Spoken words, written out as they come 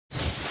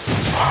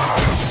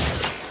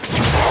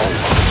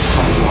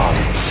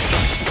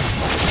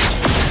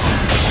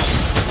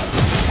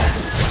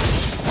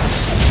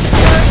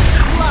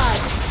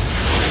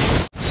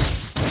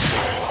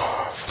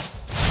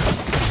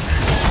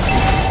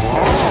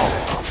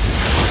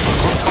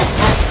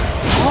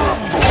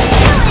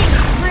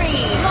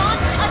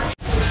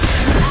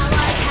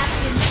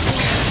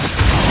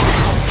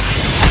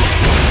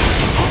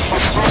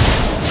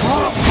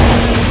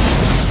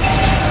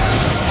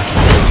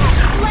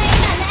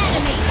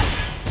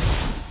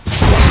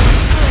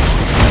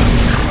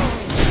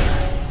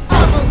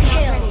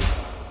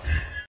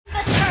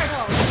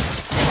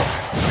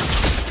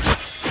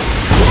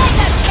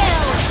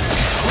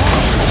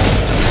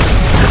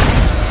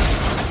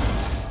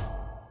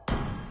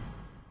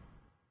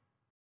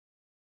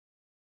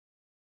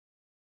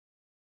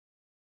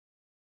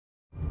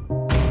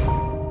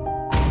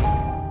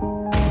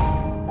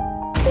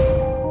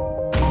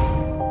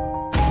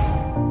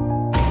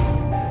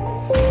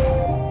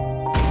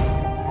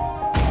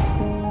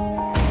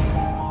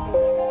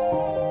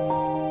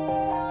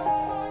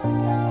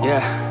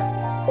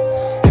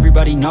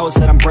Everybody knows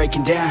that I'm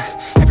breaking down.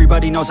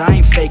 Everybody knows I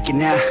ain't faking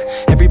now.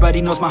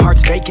 Everybody knows my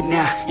heart's vacant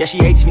now. Yeah, she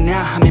hates me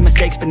now, I made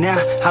mistakes but now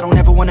I don't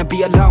ever wanna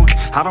be alone.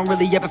 I don't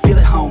really ever feel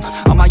at home.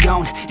 On my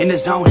own, in the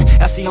zone,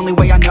 that's the only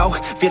way I know.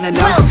 Feeling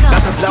low,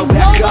 about to blow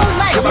back up.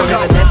 Come on,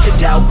 never let the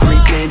doubt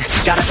creep in.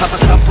 Gotta pop a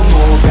couple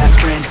more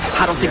aspirin.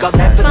 I don't think I'll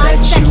ever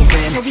let you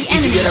in.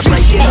 Easier to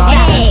break it off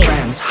best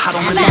friends. I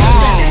don't really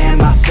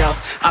understand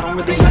myself. I don't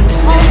really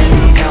understand,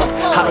 need help.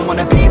 I don't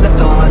wanna be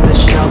left on the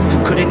shelf.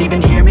 Couldn't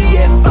even hear me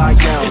if I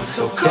yelled. It's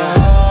so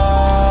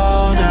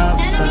cold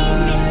outside,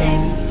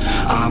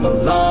 I'm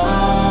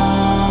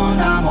alone,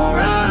 I'm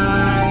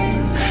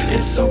alright.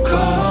 It's so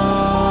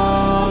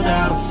cold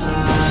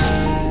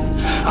outside,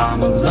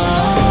 I'm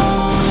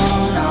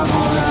alone, I'm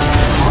alright.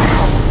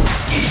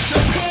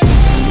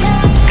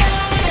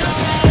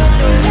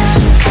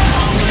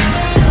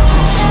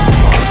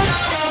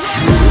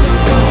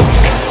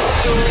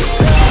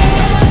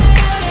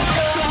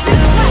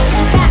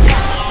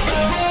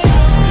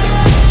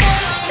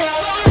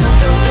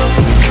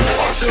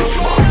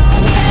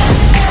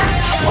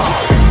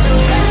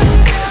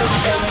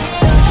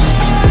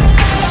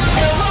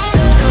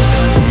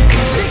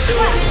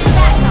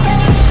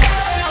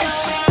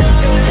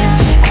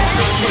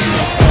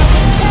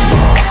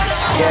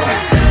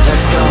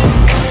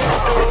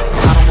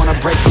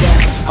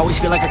 Always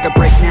feel like I could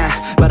break now,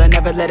 but I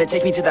never let it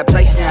take me to that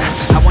place now.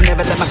 I won't ever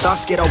let my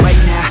thoughts get away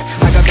now.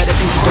 I got better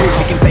things to do,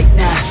 we can fake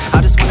now.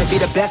 I just wanna be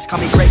the best, call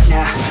me great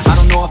now. I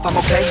don't know if I'm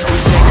okay or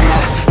safe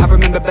now. I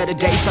remember better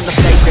days on the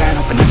playground,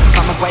 hoping I can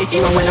find my way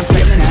even when I'm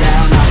feeling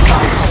down. I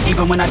fight,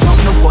 even when I don't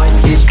know what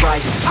is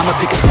right. I'ma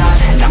pick a side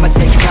and I'ma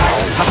take it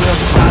right. I will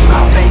decide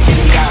my fate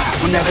and I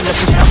will never let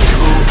them tell me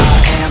who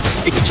I am.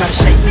 If you try to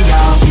shake me,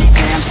 I'll be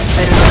damned.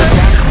 Better know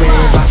that is where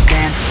I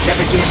stand.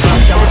 Never give up,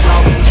 that was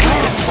always the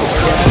plan. It's so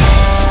good.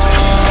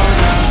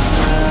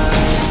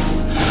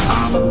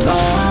 I'm alone,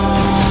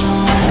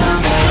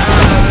 I'm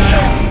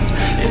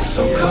alright. It's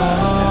so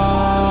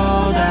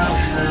cold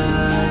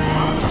outside.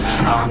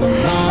 I'm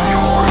alone,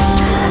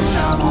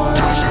 I'm alright.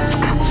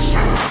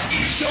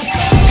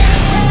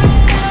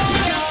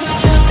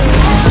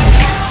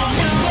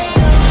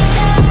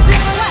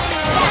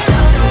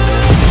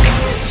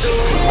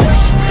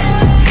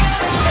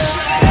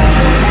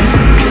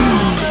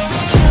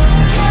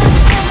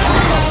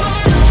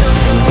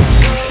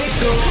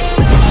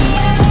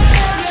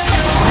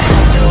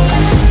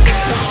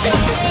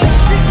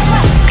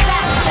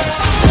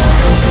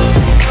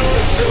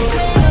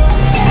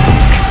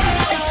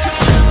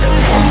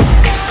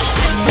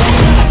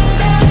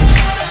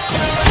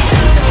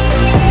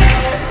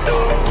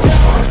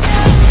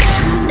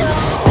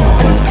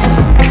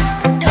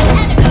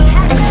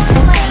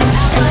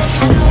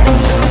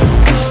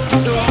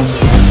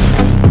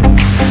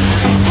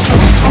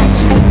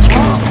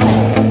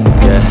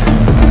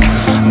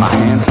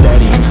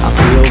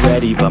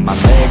 But my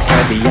leg's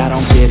heavy, I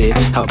don't get it.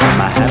 How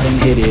come I haven't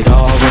hit it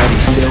already?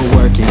 Still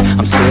working,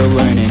 I'm still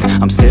learning,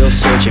 I'm still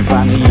searching,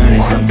 finally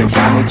earning something,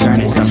 finally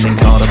turning something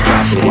called a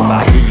profit. If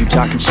I hear you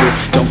talking shit,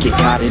 don't get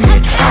caught in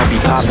it. I'll be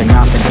popping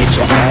off and hit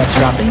your ass,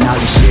 dropping all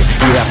your shit.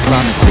 Yeah, I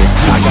promise this,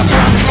 I got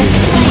promises.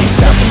 You ain't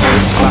stopping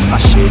this, cross my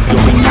shit.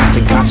 You'll be knocked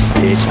unconscious,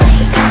 bitch.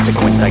 That's the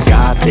consequence, I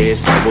got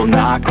this. I will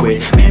not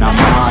quit, man, I'm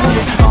on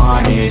it,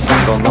 honest.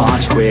 I'm gon'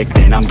 launch quick,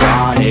 then I'm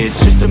gone. It's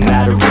just a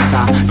matter of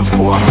time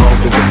before I'm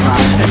over the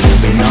climb. And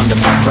living under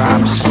my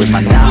prime, just quit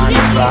my 9 to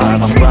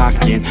 5. I'm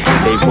rocking, and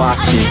they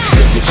watching,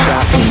 cause it's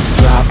shocking.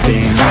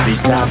 Dropping all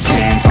these top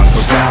 10 songs,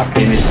 so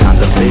stopping. It's time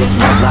to live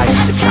my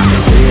life, it's time to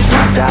live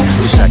my die.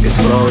 Wish I could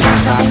slow down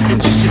time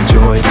and just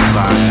enjoy the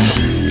fire.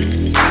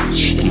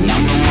 And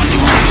I'm the one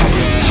who's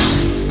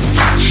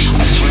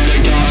I swear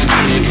to God, I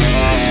get it,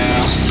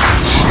 girl.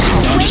 So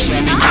don't just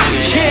let me get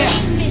it.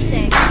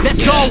 Yeah,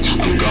 let's go. I'm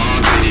gonna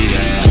get it,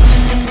 yeah.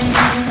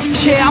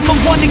 Yeah, I'm the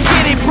one to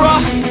get it, bro.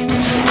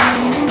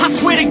 I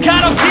swear to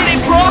God I'll get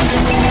it, bro.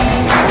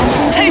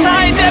 Hey,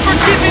 I ain't never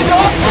giving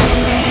up.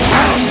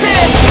 Said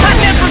I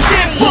never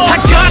give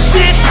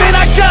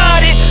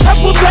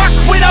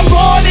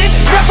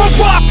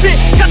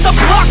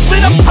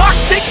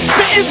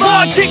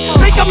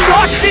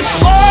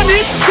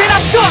darkness. Can I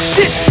stop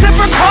this?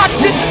 Never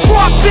cautious,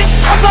 profit.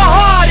 I'm the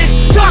hardest,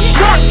 dark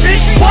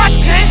bitch.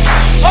 Watch it,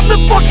 I'm the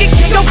fucking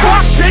king of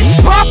rock, bitch.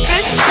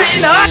 Profit,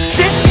 spitting hot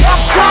shit. I'm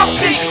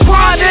topic,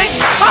 chronic.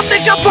 I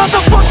think I'm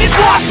motherfucking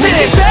lost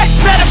it. Back,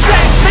 matter of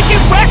fact,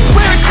 making racks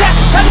where it's at.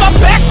 Had my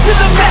back to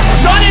the mat,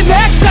 not an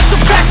act, that's a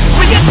fact.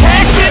 We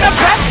attack in a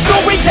back, no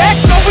react,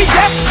 no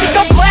react. Think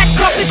I'm black,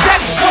 off his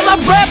back. While I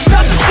rap,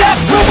 not the step,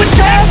 ruin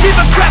down, give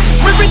a crap.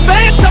 We're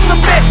advanced, I'm the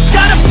man.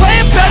 Got a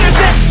plan better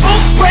than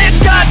most brands.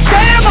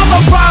 Goddamn, I'm a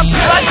rhyme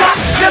till I die.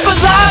 Never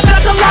lie,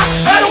 that's a lie.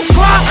 I don't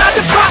try, I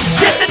defy.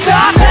 Get to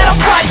nod, and I'm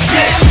right,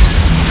 yeah.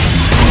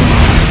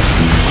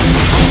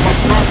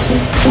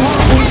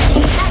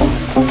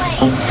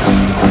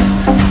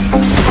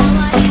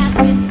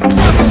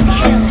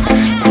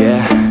 Yeah,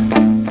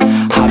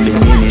 I've been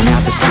in and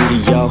out the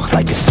studio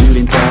like a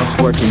student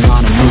though, working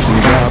on a movie,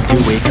 well, do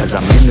it cause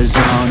I'm in the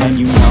zone. And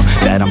you know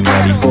that I'm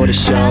ready for the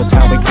shows.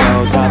 How it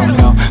goes, I don't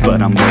know,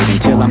 but I'm waiting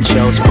till I'm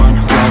chose. Front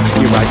row,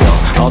 here I go.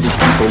 All these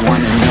people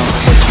wanna know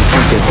what you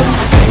think of them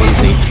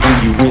lately. Do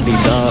you really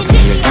love me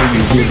or do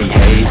you really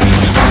hate me?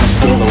 On a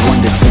scale of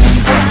 1 to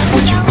 10,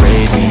 would you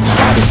grade me?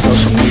 All the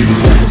social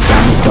media has got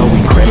me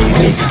going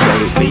crazy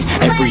lately.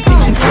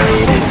 Everything's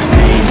inflated,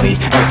 mainly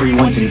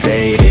everyone's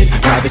invaded.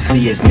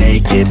 Privacy is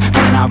naked,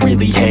 man, I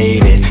really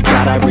hate it.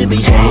 God, I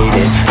really hate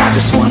it. I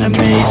just wanna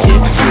make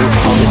it through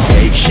all this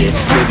fake shit.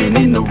 Living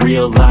in the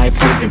real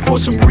life, living for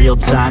some real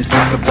times.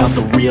 Talk about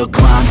the real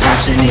climb,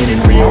 passionate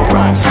in real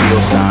rhymes.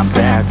 Steal time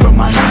back from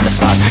my 9 to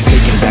 5,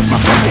 taking back my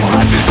fucking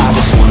life. I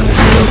just wanna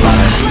feel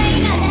alive.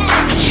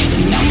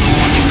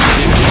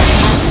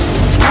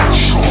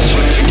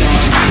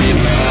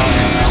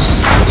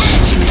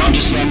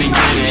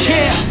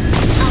 Yeah,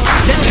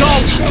 let's go.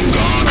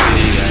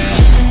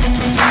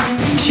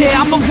 Yeah,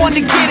 I'm the one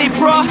to get it,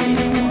 bruh.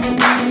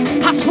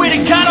 I swear to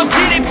God I'll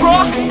get it,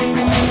 bruh.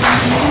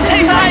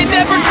 Hey, I ain't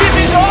never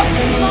giving up.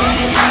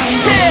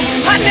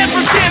 Yeah, I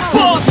never give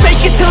up.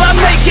 Fake it till I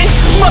make it.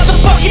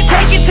 Motherfucking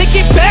take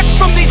it back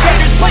from these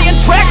haters. Playing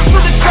tracks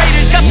for the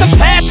traitors. Got the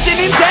passion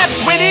and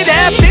that's when it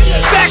happens.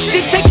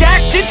 Factions take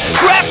actions,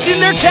 drafting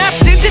their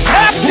captains. It's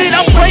happening,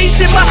 I'm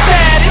raising my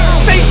status,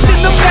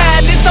 facing the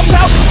madness. I'm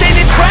out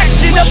gaining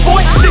traction,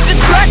 avoid the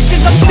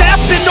distractions. I'm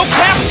snapping, no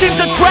captions,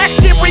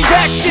 attracting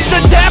reactions.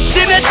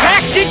 Adapting,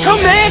 attacking,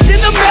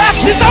 commanding the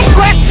masses. I'm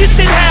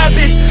practicing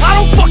habits, I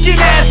don't fucking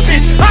ask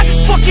bitch, I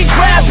just fucking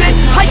grab it.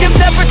 I am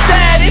never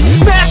static,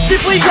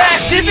 massively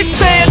active,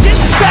 expanding,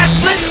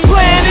 backslid,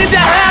 planning to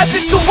have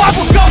it. So I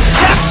will go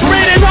capture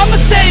it and I'ma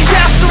stay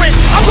after it.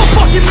 I'm gonna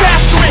fucking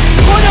master it,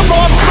 put them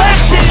on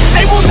blasting.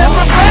 They will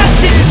never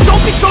last it,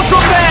 don't be so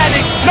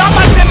dramatic. Not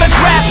my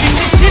demographic,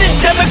 this shit is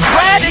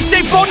democratic.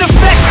 They won't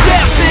affect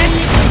that bitch.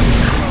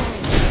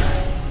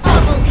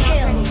 Double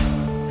kill.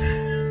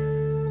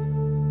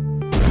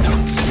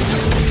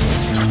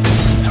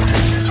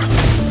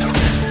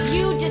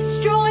 You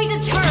destroyed a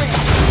turret.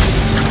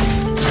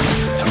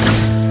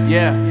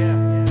 Yeah.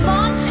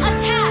 Launch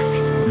attack.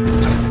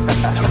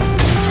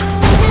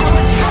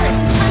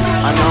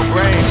 I know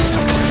brain.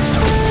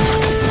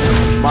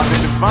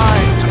 Market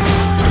divine.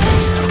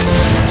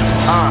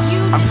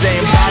 I'm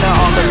saying bye to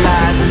all the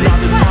lies and all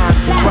the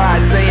times you cried,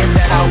 saying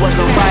that I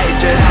wasn't right,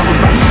 yet I was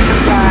right on the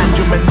side.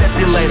 You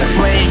manipulator,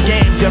 playing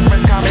games, your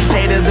friends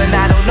commentators, and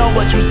I don't know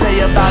what you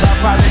say about our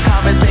private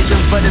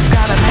conversations, but it's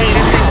kind of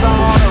hated. Thanks to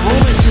all the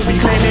rumors you be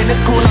claiming,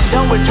 it's cool, I'm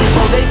done with you,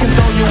 so they can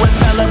throw you a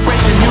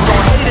celebration. You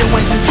gon' hate it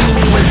when you see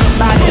me with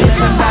somebody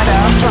living better.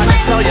 I'm trying to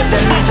tell you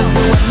that me just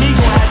doing me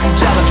gon' have you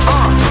jealous.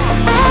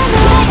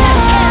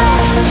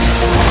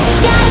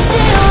 Gotta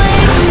stay away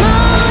from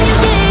all your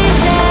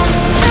games.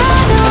 I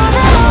know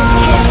that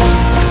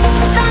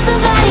find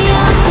somebody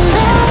else to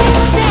love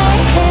you day.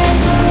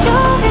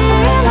 You'll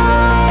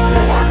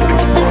realize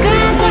the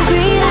grass is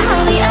greener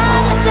on the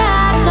other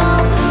side. No,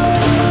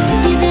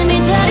 you did me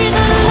dirty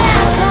for the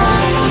last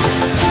time,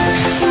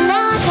 so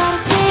now I gotta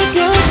say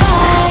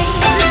goodbye.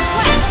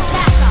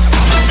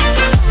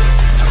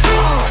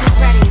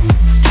 Ready.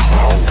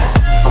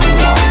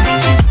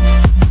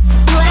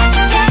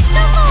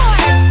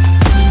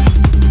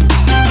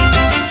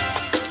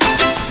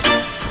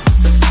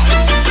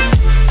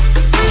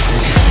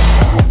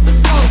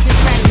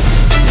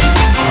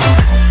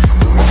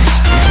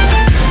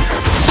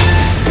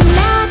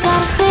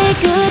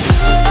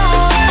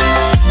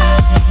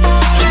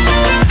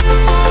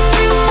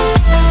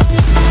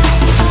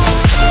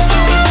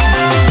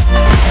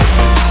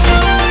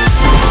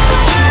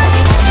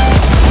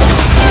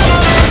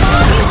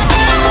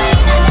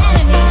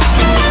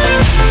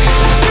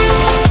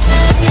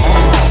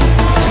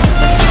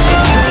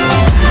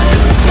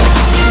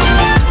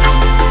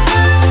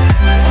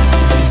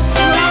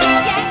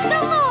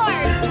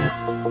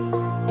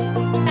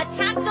 Let's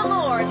get the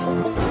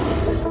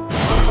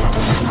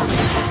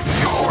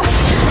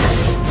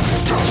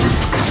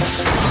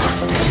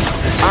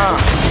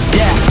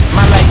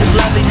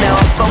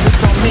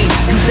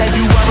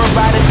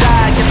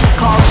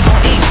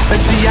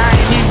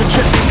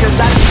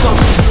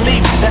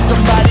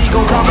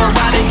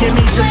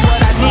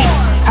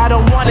I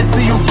don't wanna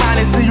see you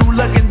frowning, see you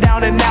looking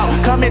down and out.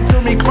 Coming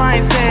to me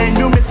crying, saying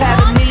you miss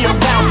having me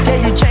around.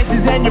 Gave you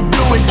chances and you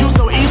blew it, you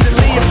so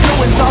easily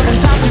influenced. All the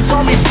times you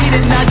told me beat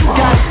it, now you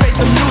gotta face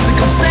the music.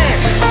 I'm saying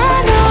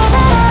I know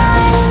that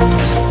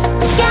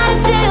I gotta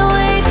stay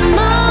away from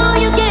all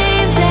your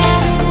games,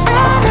 and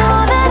I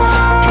know that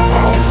I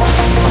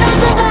found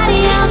somebody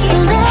else to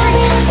let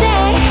me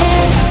stay.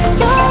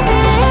 You'll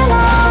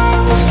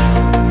realize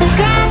the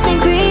grass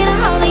ain't greener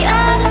on the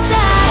other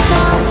side.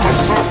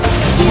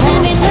 You did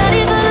me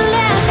dirty for the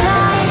last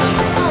time,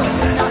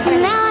 so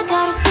now I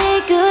gotta say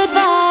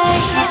goodbye.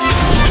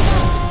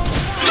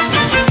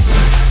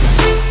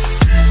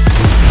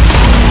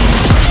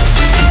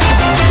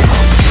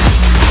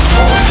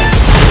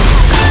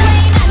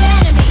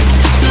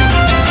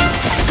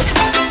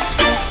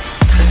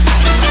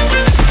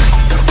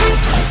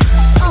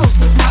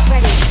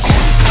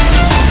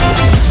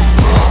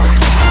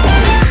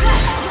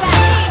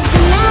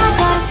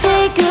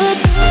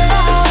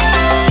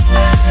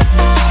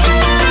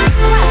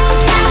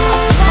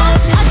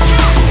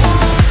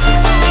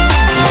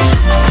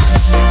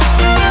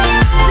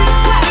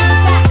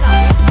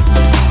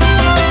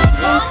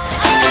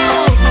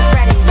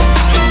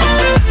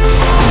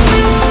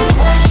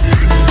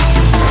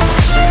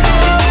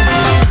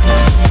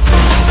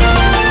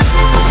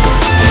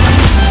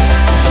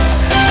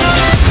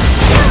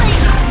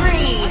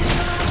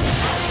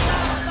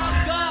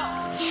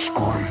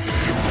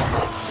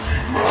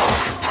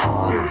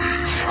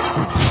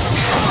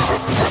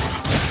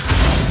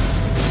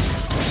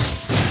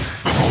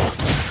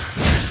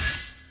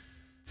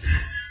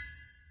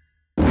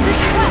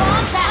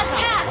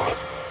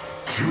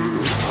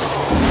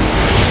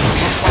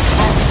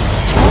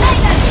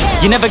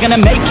 You're never gonna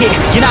make it,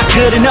 you're not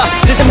good enough.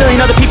 There's a million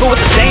other people with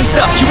the same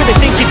stuff. You really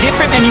think you're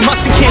different, man, you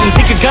must be kidding.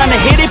 Think you're gonna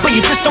hit it, but you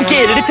just don't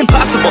get it. It's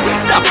impossible,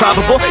 it's not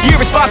probable, you're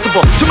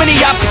irresponsible. Too many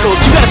obstacles,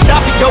 you gotta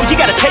stop it, yo. You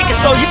gotta take it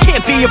slow, you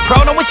can't be a pro,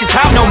 don't waste your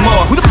time no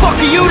more. Who the fuck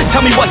are you to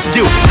tell me what to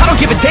do? I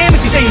don't give a damn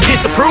if you say you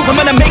disapprove. I'm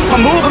gonna make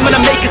my move, I'm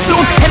gonna make it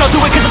soon. And I'll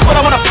do it cause it's what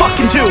I wanna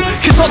fucking do.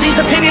 Cause all these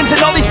opinions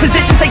and all these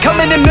positions, they come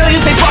in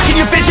millions, they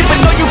blocking your vision. But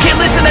no, you can't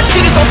listen, that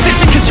shit is all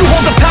fiction. Cause you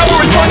hold the power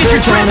as long as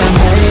you're dreaming.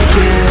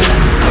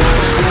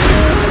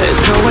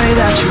 There's no way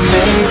that you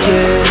make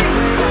it,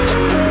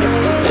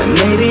 and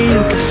maybe you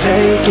can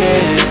fake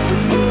it,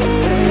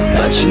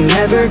 but you're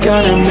never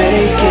gonna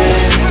make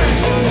it.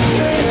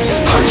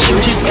 Aren't you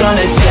just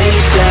gonna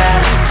take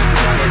that?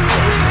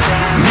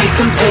 Make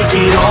them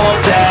take it all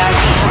back.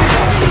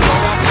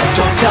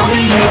 Don't tell me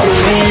you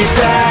believe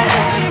that.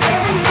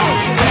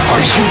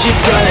 Aren't you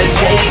just gonna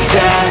take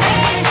that?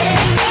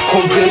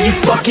 Or will you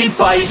fucking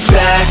fight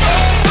back?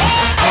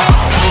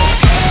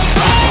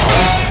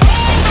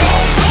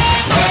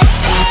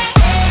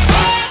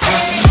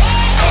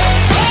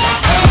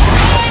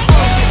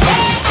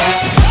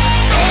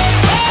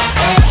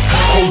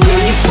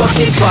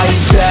 Fucking fight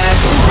back.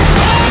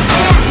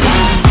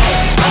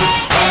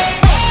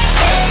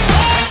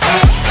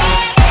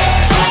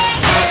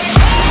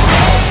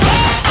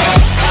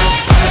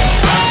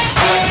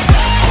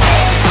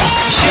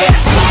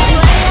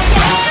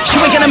 You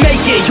ain't gonna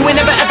make it, you ain't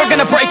never ever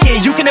gonna break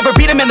it. You can never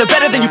beat them and they're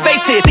better than you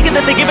face it. Thinking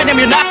that they're giving them,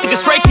 you're not thinking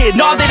straight, kid.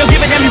 No, they don't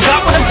give a damn, you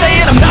got what I'm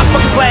saying? I'm not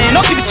fucking playing,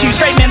 I'll give it to you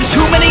straight, man. There's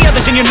too many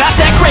others and you're not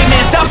that great,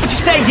 man. Stop what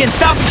you're saying,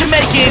 stop what you're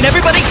making.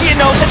 Everybody here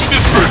knows that you're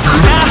just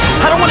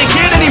I don't wanna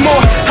hear it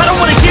anymore, I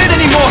don't wanna hear it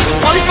anymore.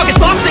 All these fucking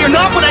thoughts, they are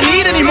not what I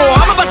need anymore.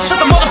 I'm about to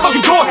shut the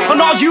motherfucking door on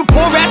all you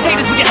poor ass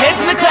haters with your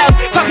heads in the clouds,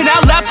 talking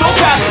out loud so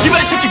proud. You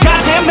better shut your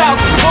goddamn mouth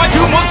before I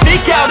do more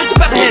speak out. It's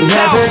about to head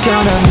south. You're never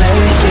gonna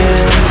make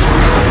it.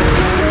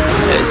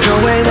 There's no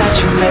way that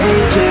you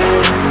make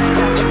it,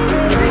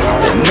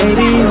 and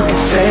maybe you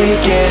can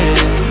fake it,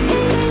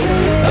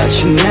 but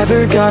you're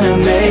never gonna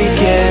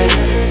make it.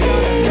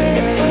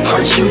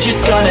 Aren't you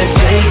just gonna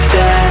take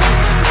that?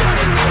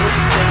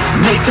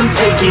 Make them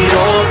take it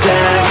all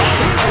back.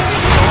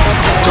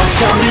 Don't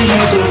tell me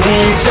you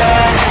believe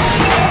that.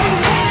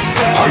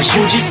 Aren't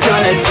you just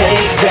gonna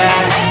take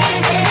that?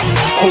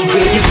 Or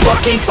will you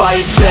fucking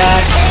fight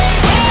back?